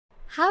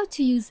How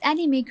to use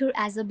Animaker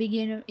as a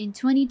beginner in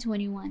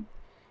 2021.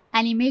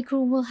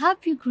 Animaker will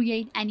help you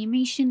create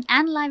animation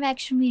and live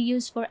action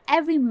videos for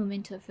every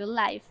moment of your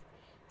life.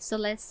 So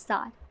let's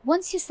start.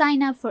 Once you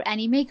sign up for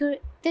Animaker,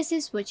 this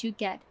is what you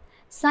get.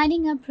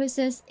 Signing up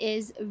process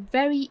is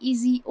very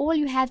easy. All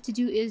you have to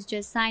do is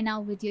just sign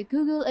up with your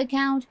Google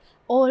account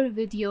or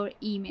with your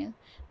email.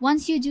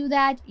 Once you do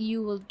that,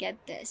 you will get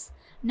this.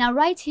 Now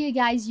right here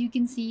guys, you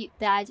can see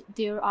that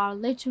there are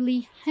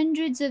literally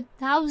hundreds of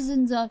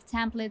thousands of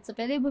templates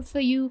available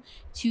for you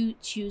to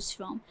choose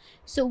from.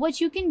 So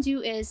what you can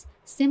do is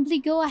simply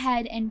go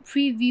ahead and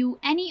preview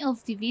any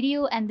of the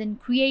video and then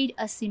create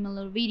a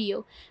similar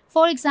video.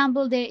 For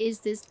example, there is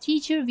this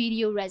teacher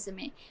video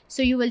resume.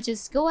 So you will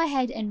just go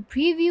ahead and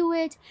preview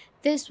it.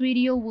 This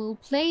video will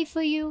play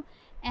for you.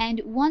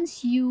 And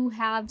once you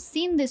have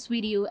seen this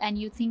video and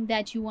you think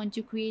that you want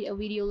to create a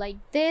video like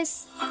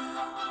this,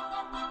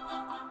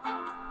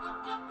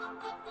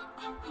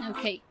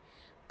 okay,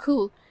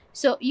 cool.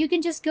 So you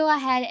can just go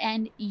ahead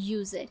and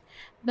use it.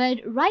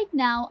 But right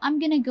now I'm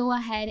gonna go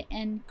ahead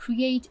and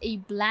create a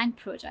blank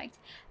project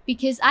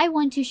because I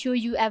want to show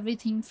you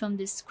everything from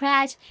the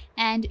scratch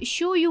and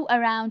show you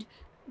around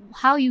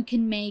how you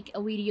can make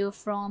a video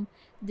from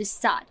the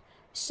start.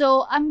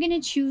 So I'm gonna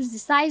choose the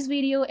size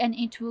video and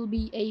it will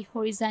be a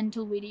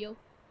horizontal video.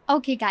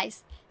 Okay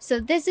guys,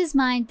 so this is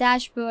my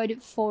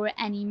dashboard for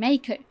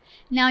Animaker.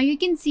 Now you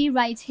can see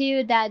right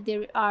here that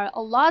there are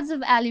a lots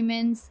of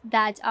elements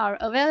that are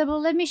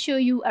available. Let me show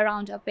you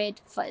around a bit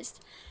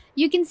first.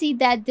 You can see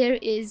that there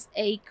is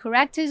a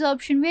characters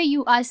option where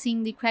you are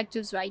seeing the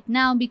characters right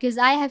now because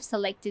I have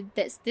selected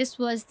this. This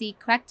was the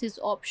characters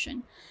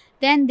option.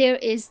 Then there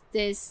is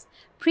this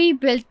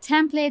pre-built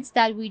templates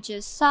that we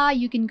just saw.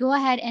 You can go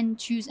ahead and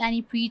choose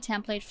any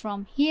pre-template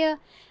from here.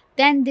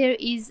 Then there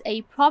is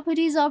a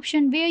properties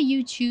option where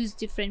you choose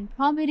different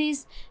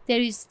properties.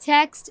 There is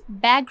text,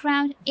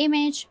 background,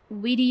 image,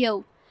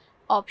 video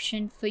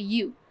option for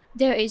you.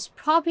 There is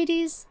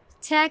properties,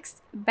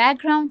 text,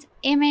 background,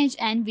 image,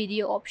 and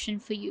video option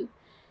for you.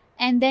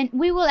 And then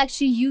we will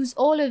actually use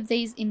all of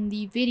these in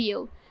the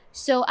video.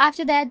 So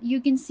after that,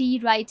 you can see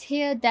right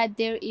here that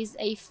there is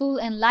a full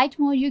and light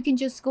mode. You can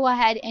just go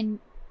ahead and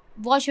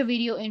watch a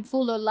video in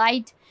full or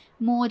light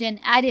mode and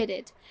edit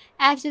it.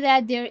 After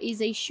that, there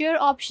is a share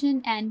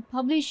option and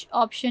publish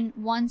option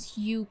once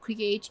you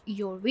create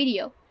your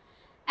video.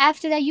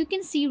 After that, you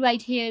can see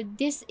right here,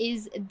 this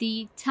is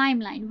the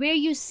timeline where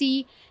you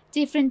see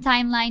different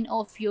timeline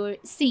of your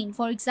scene.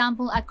 For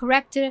example, a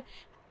character,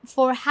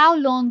 for how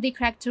long the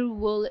character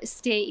will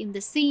stay in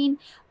the scene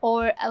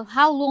or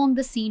how long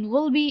the scene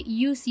will be,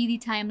 you see the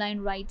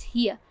timeline right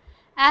here.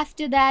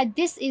 After that,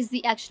 this is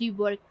the actually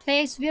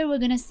workplace where we're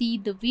gonna see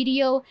the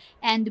video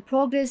and the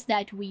progress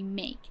that we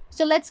make.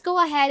 So let's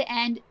go ahead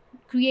and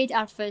create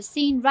our first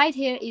scene. Right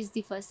here is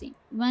the first scene.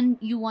 When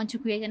you want to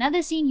create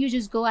another scene, you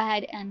just go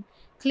ahead and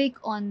click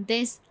on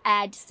this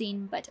add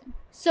scene button.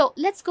 So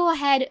let's go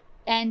ahead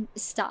and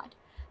start.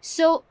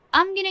 So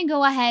I'm gonna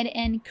go ahead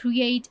and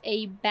create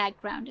a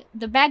background.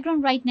 The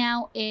background right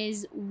now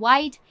is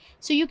white.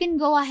 So you can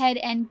go ahead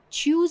and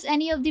choose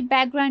any of the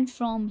background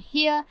from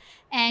here,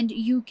 and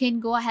you can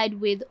go ahead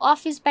with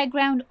office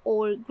background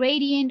or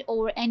gradient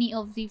or any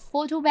of the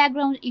photo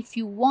background if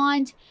you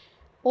want,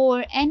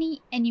 or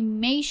any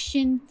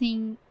animation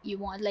thing you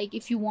want. Like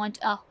if you want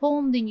a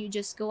home, then you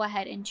just go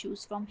ahead and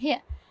choose from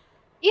here.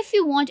 If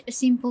you want a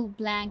simple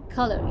blank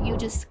color, you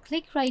just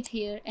click right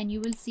here and you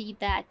will see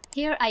that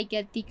here I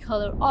get the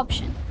color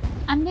option.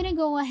 I'm gonna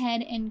go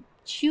ahead and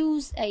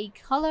choose a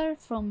color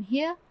from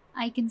here.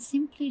 I can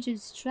simply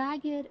just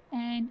drag it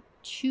and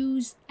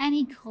choose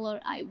any color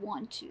I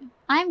want to.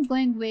 I'm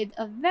going with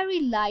a very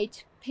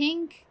light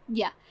pink.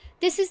 Yeah,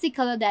 this is the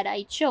color that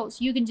I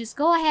chose. You can just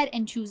go ahead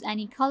and choose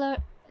any color,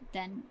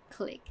 then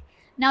click.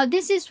 Now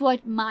this is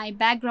what my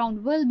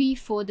background will be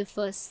for the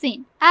first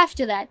scene.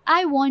 After that,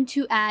 I want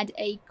to add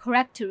a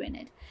character in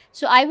it.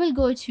 So I will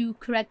go to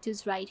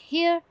characters right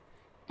here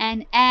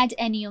and add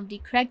any of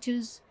the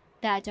characters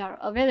that are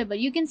available.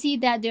 You can see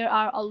that there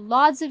are a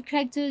lots of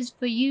characters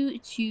for you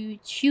to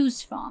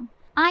choose from.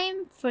 I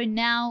am for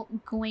now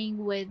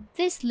going with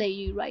this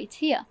lady right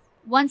here.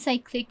 Once I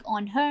click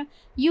on her,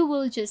 you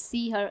will just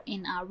see her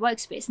in our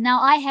workspace.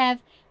 Now I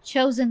have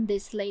chosen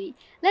this lady.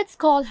 Let's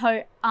call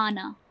her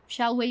Anna.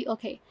 Shall we?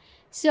 Okay,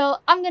 so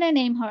I'm gonna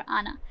name her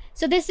Anna.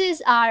 So this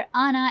is our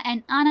Anna,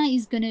 and Anna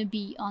is gonna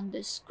be on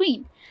the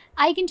screen.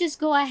 I can just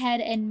go ahead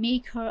and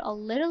make her a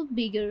little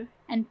bigger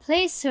and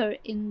place her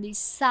in the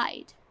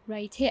side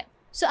right here.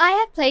 So I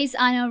have placed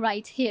Anna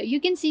right here.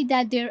 You can see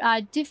that there are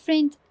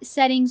different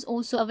settings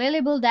also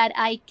available that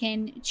I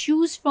can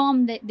choose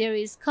from. That there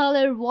is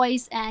color,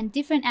 voice, and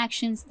different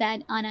actions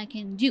that Anna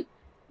can do.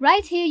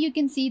 Right here you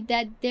can see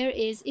that there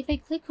is, if I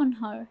click on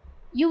her,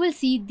 you will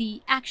see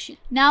the action.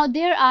 Now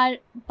there are a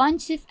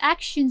bunch of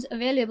actions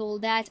available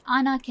that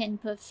Anna can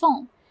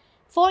perform.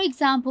 For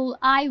example,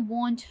 I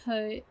want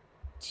her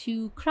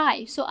to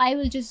cry, so I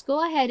will just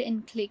go ahead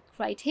and click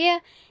right here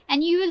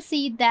and you will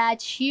see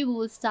that she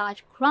will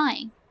start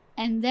crying.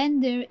 And then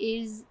there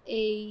is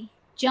a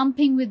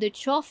jumping with the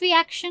trophy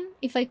action.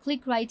 If I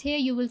click right here,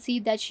 you will see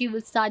that she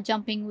will start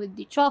jumping with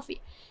the trophy.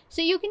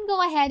 So you can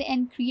go ahead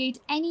and create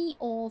any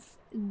of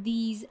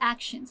these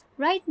actions.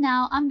 Right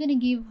now, I'm gonna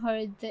give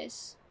her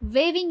this,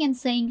 waving and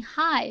saying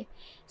hi.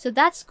 So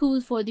that's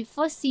cool for the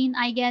first scene.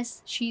 I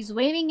guess she's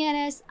waving at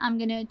us. I'm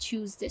gonna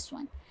choose this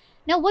one.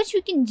 Now what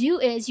you can do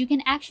is you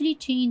can actually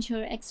change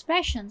her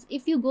expressions.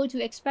 If you go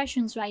to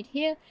expressions right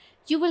here,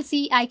 you will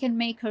see I can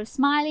make her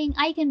smiling,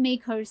 I can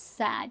make her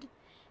sad.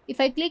 If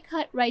I click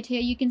her right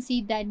here, you can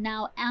see that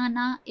now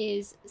Anna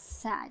is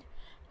sad.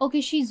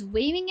 Okay, she's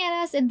waving at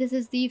us and this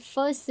is the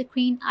first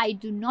screen. I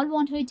do not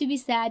want her to be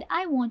sad,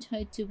 I want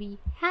her to be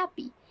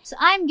happy. So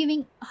I'm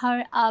giving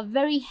her a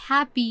very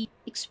happy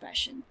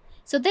expression.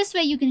 So this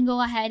way you can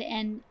go ahead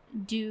and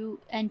do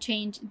and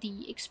change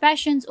the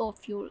expressions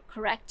of your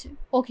character.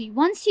 Okay,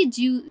 once you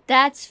do,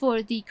 that's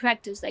for the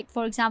characters. Like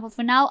for example,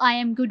 for now I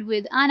am good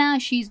with Anna,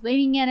 she's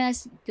waving at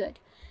us, good.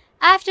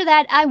 After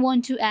that, I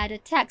want to add a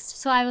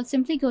text. So I will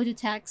simply go to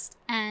text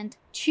and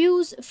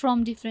choose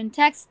from different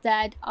texts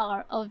that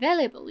are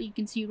available. You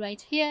can see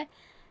right here.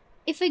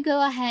 If I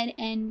go ahead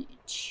and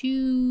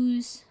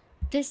choose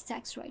this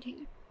text right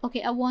here.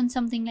 Okay, I want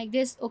something like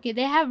this. Okay,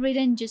 they have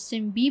written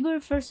Justin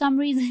Bieber for some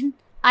reason.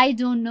 I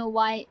don't know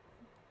why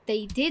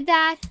they did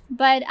that,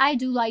 but I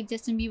do like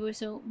Justin Bieber,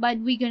 so but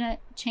we're gonna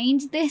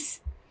change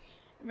this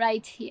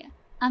right here.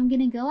 I'm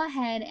gonna go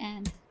ahead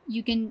and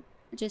you can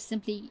just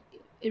simply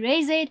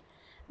erase it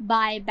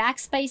by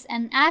backspace,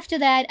 and after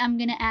that I'm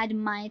gonna add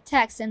my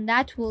text, and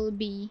that will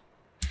be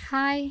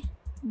hi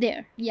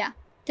there. Yeah,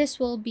 this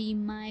will be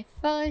my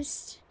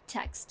first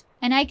text,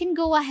 and I can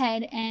go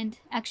ahead and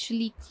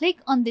actually click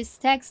on this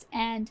text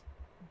and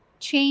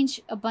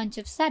change a bunch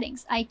of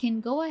settings. I can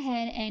go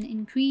ahead and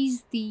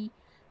increase the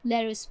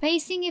letter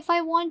spacing if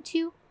I want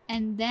to,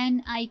 and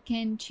then I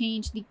can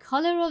change the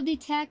color of the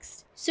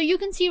text. So you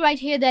can see right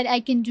here that I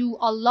can do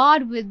a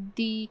lot with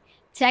the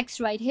text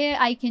right here.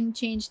 I can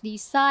change the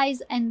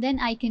size, and then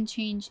I can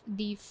change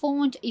the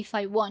font if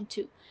I want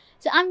to.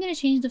 So I'm going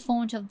to change the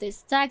font of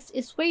this text.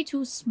 It's way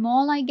too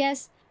small, I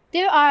guess.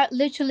 There are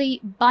literally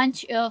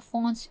bunch of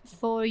fonts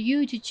for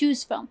you to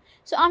choose from.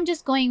 So I'm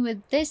just going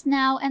with this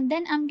now, and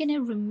then I'm going to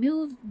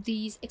remove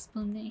these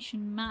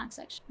exclamation marks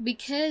actually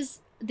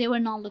because they were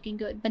not looking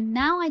good. But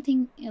now I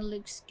think it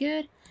looks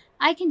good.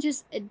 I can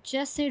just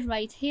adjust it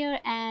right here,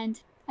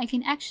 and I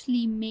can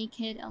actually make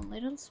it a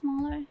little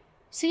smaller.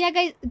 So yeah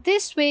guys,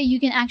 this way you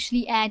can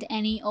actually add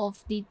any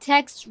of the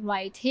text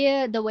right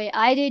here. The way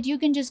I did, you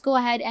can just go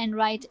ahead and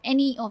write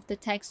any of the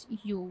text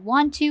you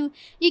want to.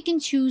 You can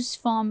choose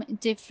from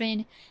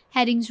different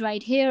headings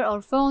right here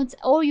or fonts,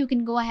 or you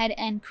can go ahead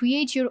and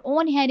create your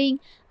own heading,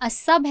 a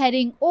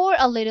subheading, or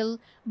a little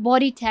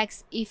body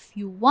text if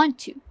you want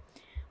to.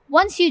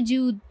 Once you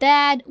do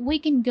that, we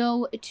can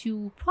go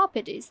to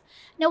properties.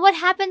 Now what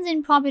happens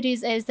in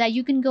properties is that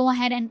you can go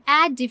ahead and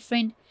add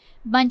different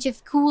bunch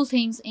of cool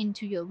things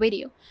into your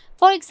video.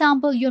 For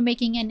example, you're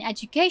making an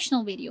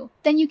educational video,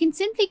 then you can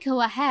simply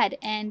go ahead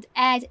and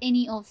add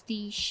any of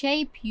the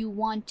shape you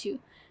want to.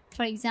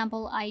 For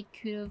example, I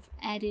could have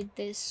added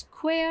this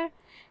square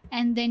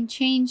and then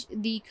change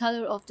the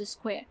color of the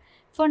square.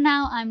 For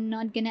now, I'm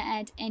not gonna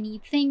add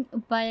anything,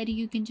 but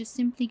you can just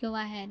simply go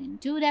ahead and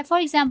do that. For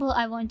example,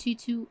 I wanted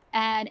to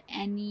add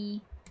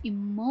any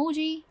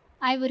emoji.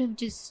 I would have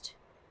just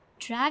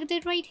dragged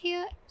it right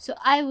here. So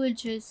I will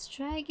just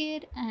drag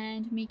it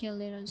and make it a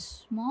little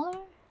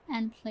smaller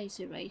and place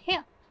it right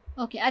here.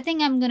 Okay, I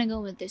think I'm gonna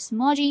go with this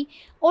emoji,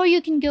 or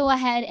you can go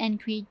ahead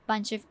and create a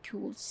bunch of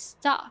cool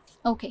stuff.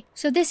 Okay,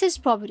 so this is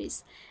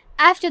properties.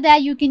 After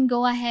that, you can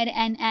go ahead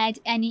and add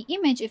any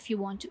image if you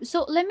want to.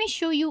 So let me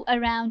show you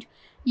around.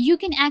 You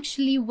can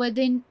actually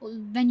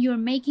when you're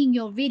making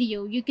your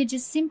video, you could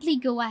just simply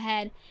go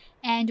ahead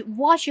and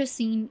watch your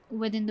scene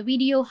within the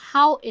video,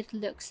 how it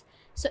looks.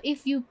 So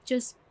if you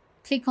just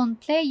click on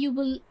play, you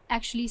will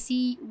actually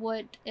see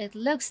what it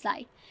looks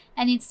like,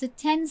 and it's the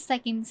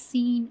 10-second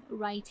scene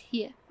right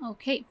here.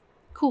 Okay,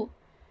 cool.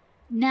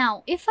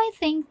 Now if I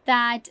think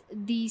that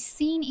the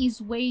scene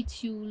is way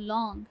too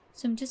long,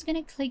 so I'm just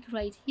gonna click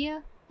right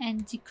here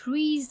and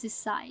decrease the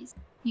size.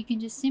 You can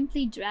just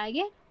simply drag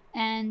it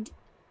and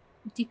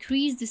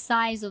decrease the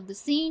size of the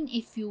scene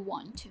if you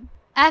want to.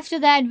 After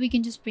that, we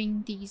can just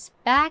bring these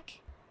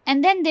back.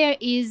 And then there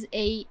is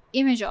a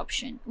image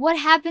option. What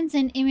happens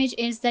in image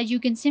is that you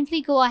can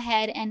simply go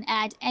ahead and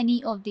add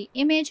any of the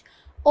image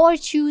or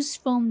choose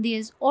from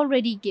these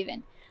already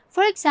given.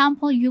 For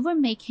example, you were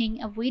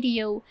making a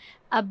video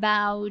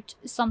about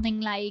something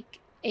like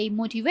a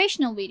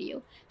motivational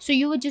video. So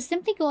you would just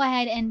simply go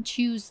ahead and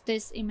choose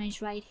this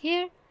image right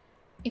here.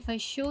 If I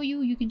show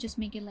you, you can just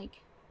make it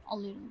like a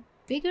little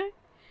bigger.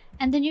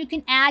 And then you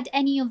can add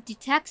any of the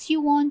text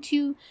you want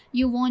to.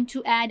 You want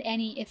to add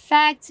any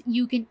effects,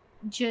 you can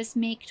just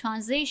make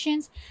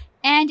transitions,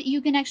 and you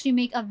can actually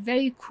make a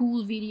very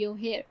cool video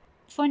here.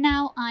 For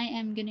now, I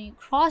am gonna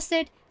cross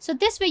it. So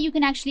this way you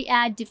can actually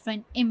add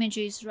different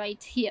images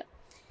right here.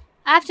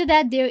 After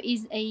that, there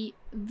is a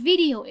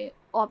video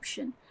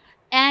option,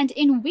 and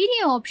in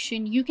video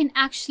option you can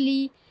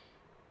actually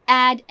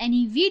add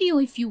any video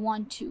if you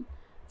want to.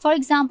 For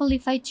example,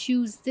 if I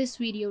choose this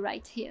video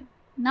right here,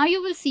 now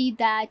you will see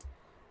that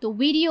the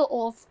video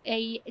of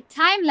a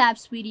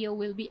time-lapse video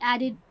will be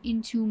added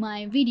into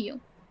my video.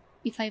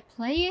 If I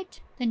play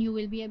it, then you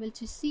will be able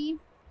to see.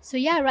 So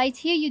yeah, right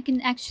here you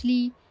can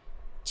actually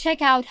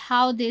check out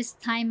how this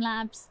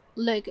time-lapse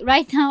look.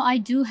 Right now I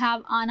do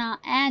have Anna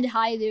and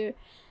Hyder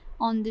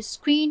on the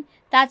screen,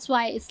 that's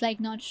why it's like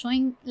not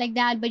showing like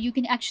that, but you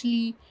can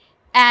actually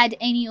add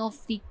any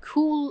of the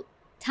cool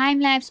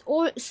time-lapse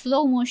or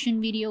slow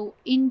motion video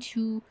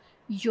into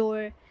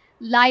your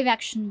live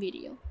action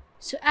video.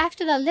 So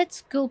after that,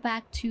 let's go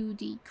back to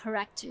the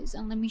characters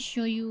and let me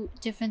show you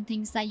different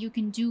things that you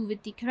can do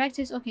with the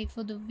characters. Okay,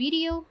 for the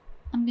video,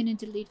 I'm gonna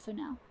delete for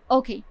now.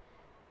 Okay,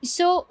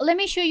 so let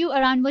me show you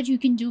around what you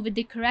can do with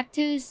the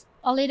characters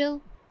a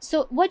little.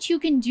 So what you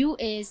can do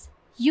is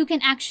you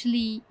can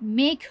actually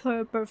make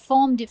her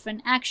perform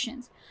different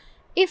actions.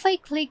 If I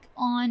click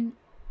on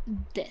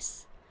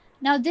this,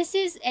 now this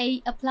is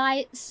a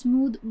apply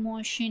smooth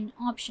motion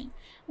option.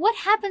 What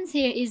happens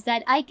here is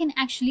that I can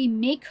actually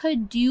make her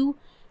do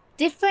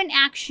different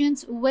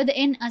actions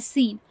within a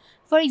scene.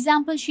 For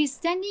example, she's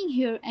standing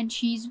here and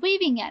she's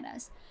waving at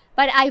us,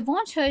 but I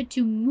want her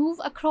to move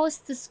across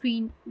the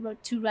screen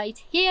to right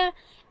here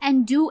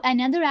and do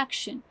another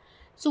action.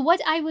 So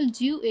what I will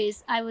do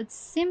is I would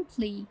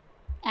simply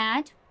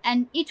add,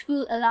 and it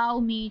will allow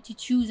me to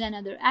choose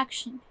another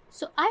action.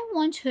 So I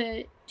want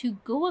her to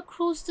go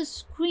across the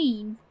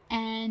screen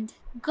and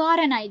got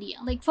an idea.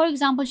 Like for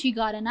example, she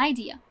got an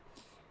idea.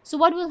 So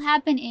what will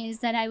happen is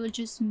that I will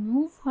just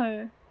move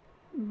her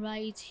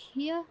right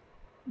here.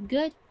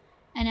 Good.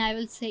 And I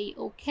will say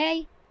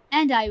okay,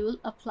 and I will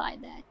apply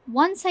that.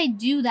 Once I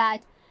do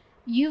that,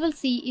 you will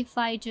see if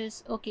I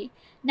just okay.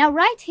 Now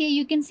right here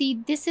you can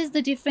see this is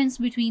the difference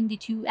between the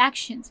two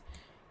actions.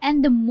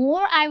 And the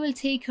more I will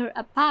take her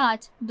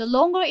apart, the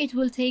longer it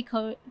will take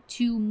her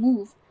to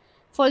move.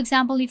 For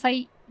example, if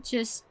I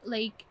just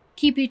like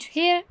keep it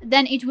here,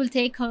 then it will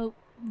take her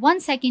 1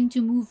 second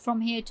to move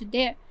from here to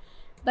there.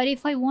 But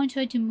if I want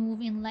her to move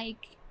in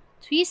like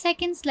 3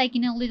 seconds, like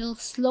in a little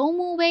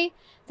slow-mo way,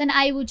 then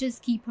I would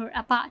just keep her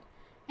apart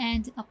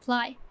and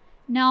apply.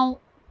 Now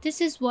this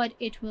is what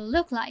it will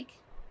look like.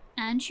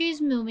 And she's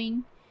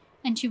moving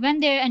and she went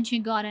there and she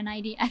got an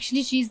idea.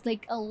 Actually, she's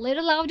like a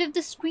little out of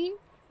the screen,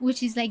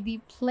 which is like the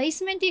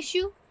placement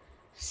issue.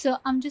 So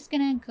I'm just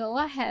gonna go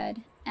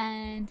ahead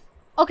and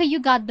okay, you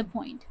got the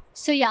point.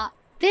 So yeah,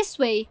 this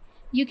way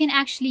you can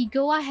actually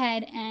go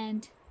ahead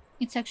and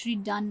it's actually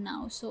done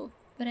now. So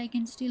but I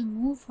can still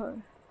move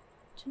her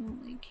to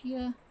like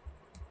here,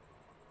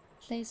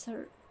 place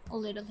her a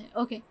little here.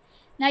 Okay,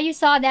 now you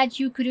saw that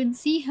you couldn't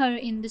see her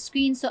in the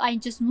screen, so I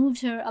just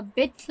moved her a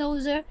bit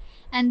closer,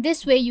 and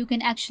this way you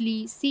can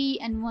actually see,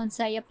 and once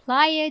I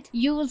apply it,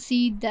 you will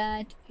see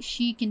that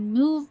she can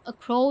move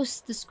across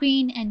the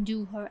screen and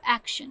do her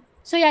action.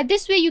 So yeah,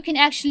 this way you can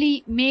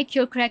actually make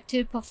your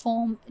character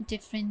perform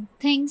different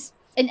things.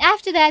 And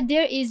after that,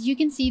 you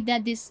can see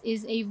that this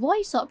is a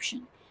voice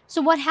option.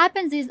 So what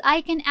happens is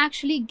I can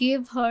actually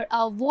give her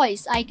a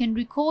voice. I can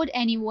record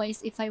any voice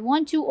if I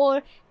want to,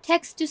 or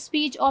text to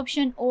speech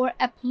option, or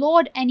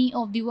upload any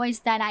of the voice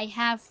that I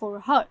have for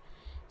her.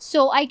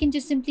 So I can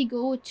just simply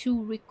go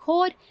to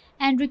record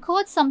and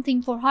record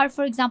something for her.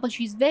 For example,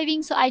 she's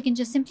waving, so I can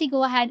just simply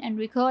go ahead and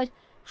record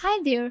hi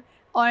there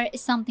or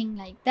something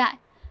like that.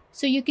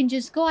 So you can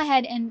just go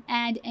ahead and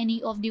add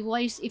any of the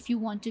voice if you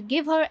want to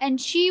give her,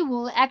 and she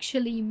will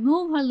actually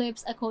move her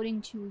lips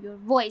according to your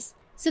voice.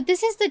 So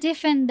this is the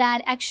difference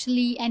that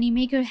actually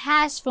Animaker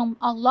has from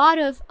a lot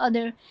of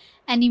other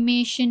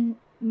animation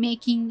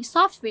making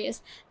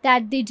softwares,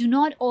 that they do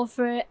not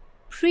offer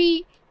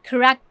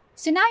pre-correct.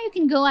 So now you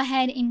can go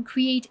ahead and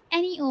create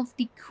any of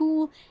the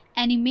cool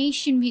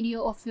animation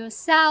video of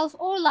yourself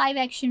or live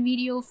action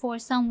video for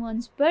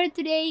someone's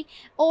birthday,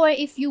 or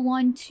if you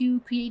want to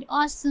create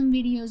awesome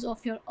videos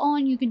of your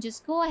own, you can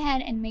just go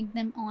ahead and make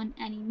them on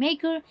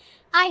Animaker.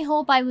 I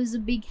hope I was a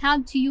big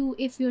help to you.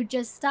 If you're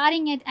just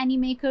starting at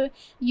Animaker,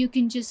 you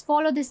can just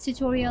follow this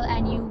tutorial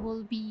and you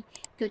will be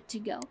good to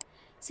go.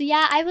 So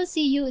yeah, I will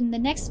see you in the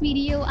next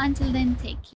video. Until then, take care.